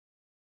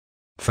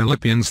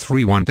Philippians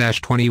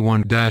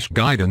 3:1-21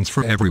 Guidance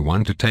for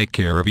everyone to take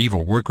care of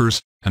evil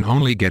workers, and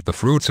only get the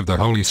fruits of the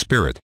Holy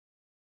Spirit.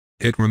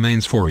 It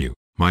remains for you,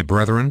 my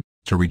brethren,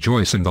 to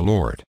rejoice in the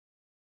Lord.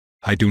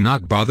 I do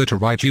not bother to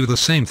write you the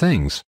same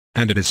things,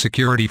 and it is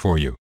security for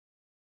you.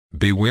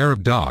 Beware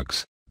of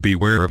dogs,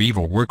 beware of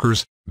evil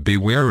workers,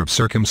 beware of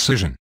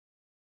circumcision.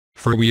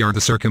 For we are the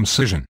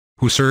circumcision,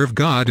 who serve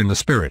God in the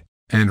Spirit,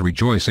 and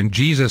rejoice in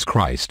Jesus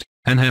Christ,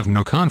 and have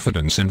no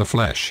confidence in the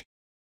flesh.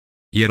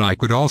 Yet I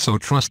could also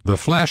trust the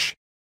flesh.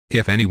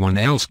 If anyone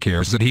else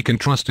cares that he can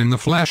trust in the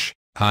flesh,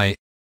 I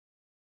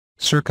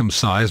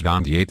circumcised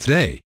on the 8th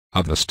day,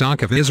 of the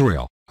stock of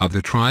Israel, of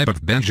the tribe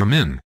of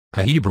Benjamin,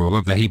 a Hebrew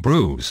of the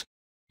Hebrews.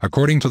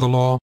 According to the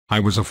law, I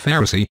was a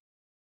Pharisee.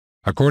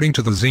 According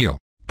to the zeal,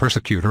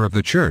 persecutor of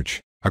the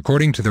church.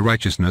 According to the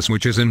righteousness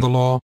which is in the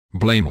law,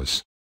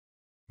 blameless.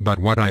 But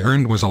what I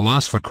earned was a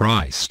loss for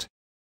Christ.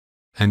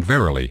 And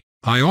verily,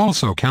 I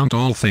also count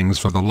all things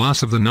for the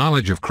loss of the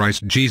knowledge of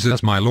Christ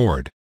Jesus my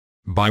Lord,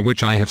 by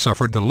which I have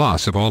suffered the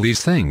loss of all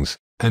these things,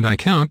 and I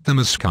count them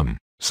as scum,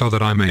 so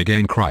that I may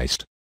gain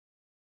Christ.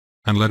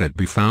 And let it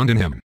be found in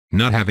him,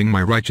 not having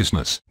my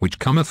righteousness which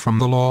cometh from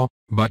the law,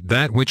 but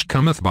that which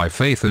cometh by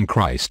faith in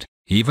Christ,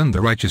 even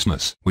the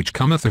righteousness which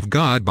cometh of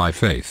God by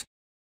faith.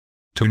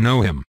 To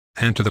know him,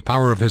 and to the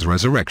power of his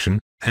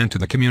resurrection, and to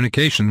the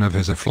communication of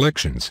his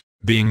afflictions,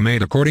 being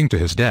made according to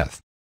his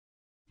death,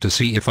 to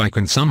see if I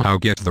can somehow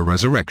get the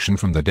resurrection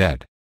from the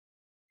dead.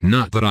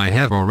 Not that I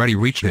have already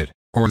reached it,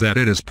 or that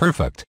it is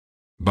perfect,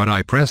 but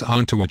I press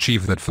on to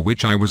achieve that for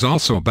which I was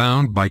also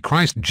bound by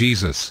Christ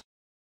Jesus.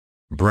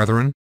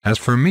 Brethren, as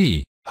for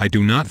me, I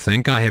do not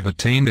think I have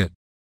attained it.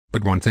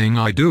 But one thing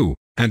I do,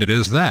 and it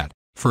is that,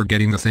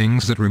 forgetting the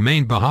things that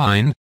remain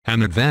behind,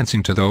 and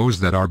advancing to those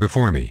that are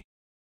before me,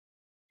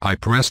 I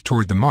press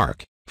toward the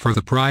mark, for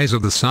the prize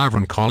of the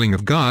sovereign calling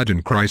of God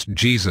in Christ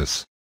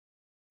Jesus.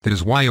 That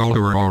is why all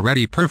who are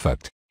already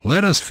perfect,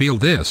 let us feel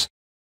this.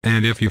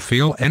 And if you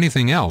feel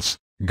anything else,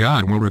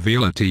 God will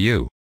reveal it to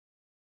you.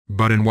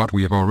 But in what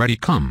we have already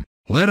come,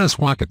 let us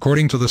walk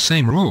according to the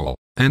same rule,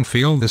 and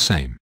feel the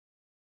same.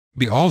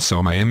 Be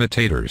also my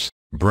imitators,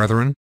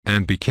 brethren,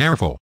 and be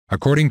careful,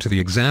 according to the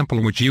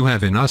example which you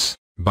have in us,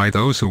 by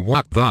those who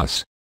walk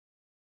thus.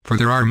 For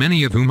there are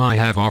many of whom I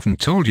have often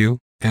told you,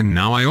 and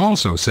now I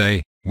also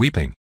say,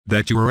 weeping,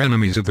 that you are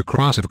enemies of the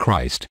cross of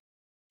Christ,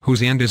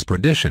 whose end is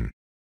perdition,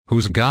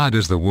 whose God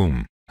is the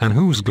womb, and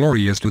whose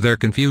glory is to their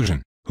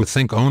confusion, who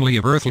think only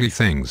of earthly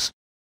things.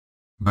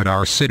 But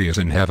our city is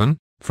in heaven,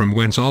 from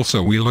whence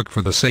also we look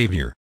for the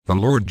Savior, the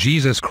Lord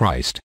Jesus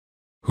Christ,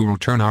 who will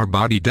turn our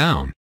body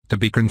down, to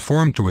be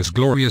conformed to his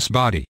glorious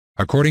body,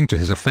 according to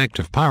his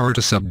effective power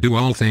to subdue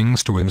all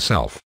things to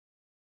himself.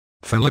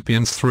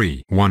 Philippians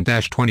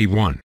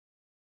 3:1-21.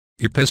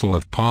 Epistle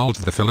of Paul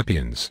to the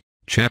Philippians,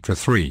 chapter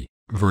 3,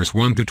 verse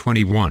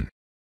 1-21.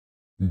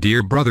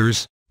 Dear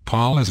brothers,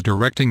 Paul is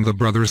directing the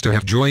brothers to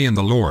have joy in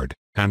the Lord,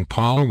 and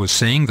Paul was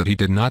saying that he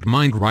did not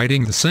mind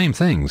writing the same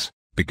things,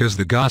 because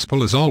the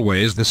gospel is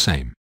always the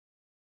same.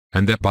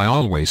 And that by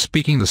always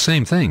speaking the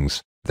same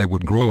things, they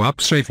would grow up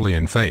safely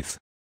in faith.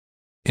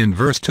 In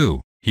verse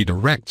 2, he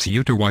directs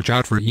you to watch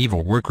out for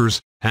evil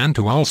workers, and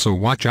to also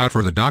watch out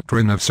for the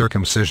doctrine of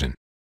circumcision.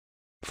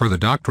 For the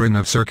doctrine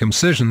of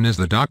circumcision is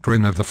the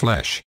doctrine of the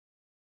flesh.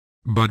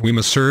 But we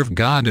must serve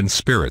God in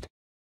spirit,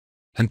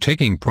 and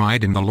taking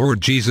pride in the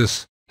Lord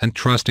Jesus, and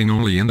trusting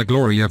only in the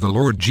glory of the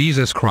Lord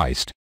Jesus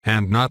Christ,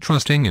 and not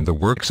trusting in the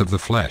works of the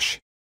flesh.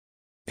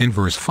 In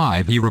verse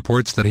 5 he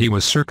reports that he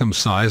was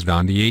circumcised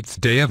on the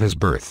 8th day of his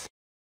birth,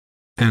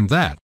 and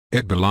that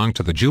it belonged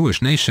to the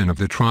Jewish nation of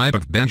the tribe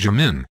of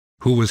Benjamin,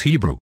 who was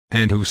Hebrew,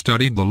 and who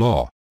studied the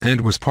law,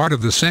 and was part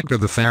of the sect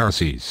of the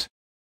Pharisees.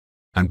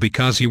 And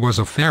because he was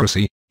a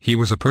Pharisee, he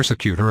was a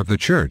persecutor of the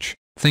church,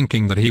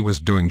 thinking that he was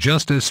doing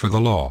justice for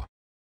the law,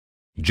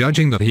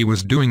 judging that he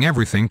was doing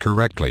everything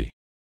correctly.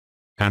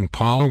 And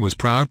Paul was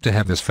proud to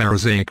have this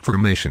Pharisaic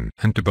formation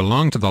and to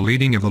belong to the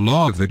leading of the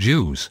law of the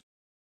Jews.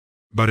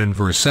 But in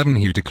verse 7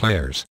 he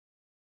declares,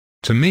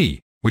 to me,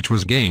 which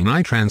was gain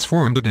I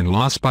transformed it in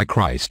loss by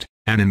Christ,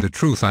 and in the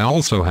truth I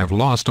also have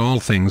lost all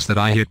things that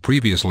I had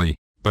previously,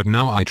 but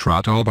now I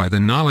trot all by the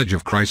knowledge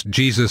of Christ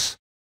Jesus,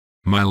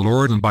 my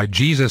Lord, and by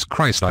Jesus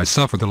Christ I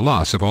suffer the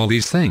loss of all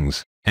these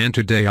things, and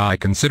today I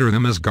consider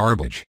them as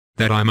garbage,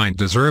 that I might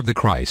deserve the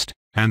Christ,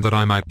 and that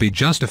I might be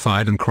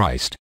justified in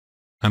Christ,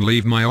 and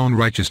leave my own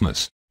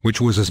righteousness, which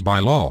was as by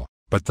law,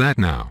 but that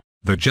now,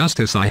 the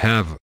justice I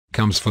have,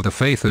 comes for the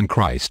faith in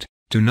Christ,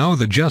 to know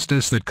the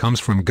justice that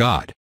comes from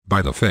God,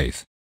 by the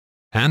faith,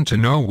 and to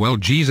know well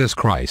Jesus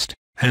Christ,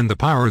 and the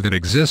power that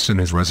exists in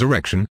his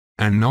resurrection,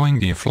 and knowing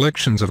the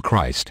afflictions of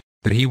Christ,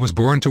 that he was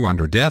born to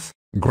under death,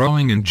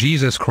 growing in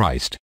Jesus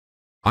Christ.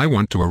 I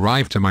want to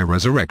arrive to my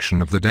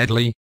resurrection of the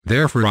deadly,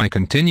 therefore I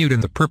continued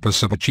in the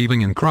purpose of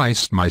achieving in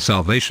Christ my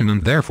salvation,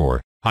 and therefore,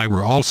 I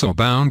were also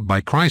bound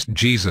by Christ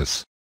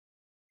Jesus.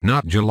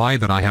 Not July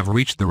that I have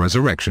reached the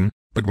resurrection,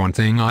 but one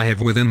thing I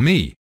have within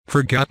me,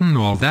 forgotten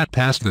all that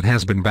past that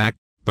has been back,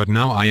 but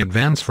now I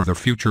advance for the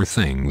future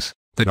things,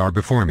 that are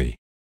before me.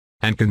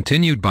 and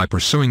continued by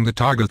pursuing the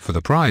target for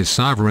the prize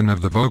sovereign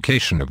of the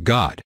vocation of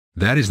God,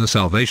 that is the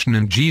salvation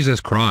in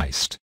Jesus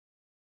Christ.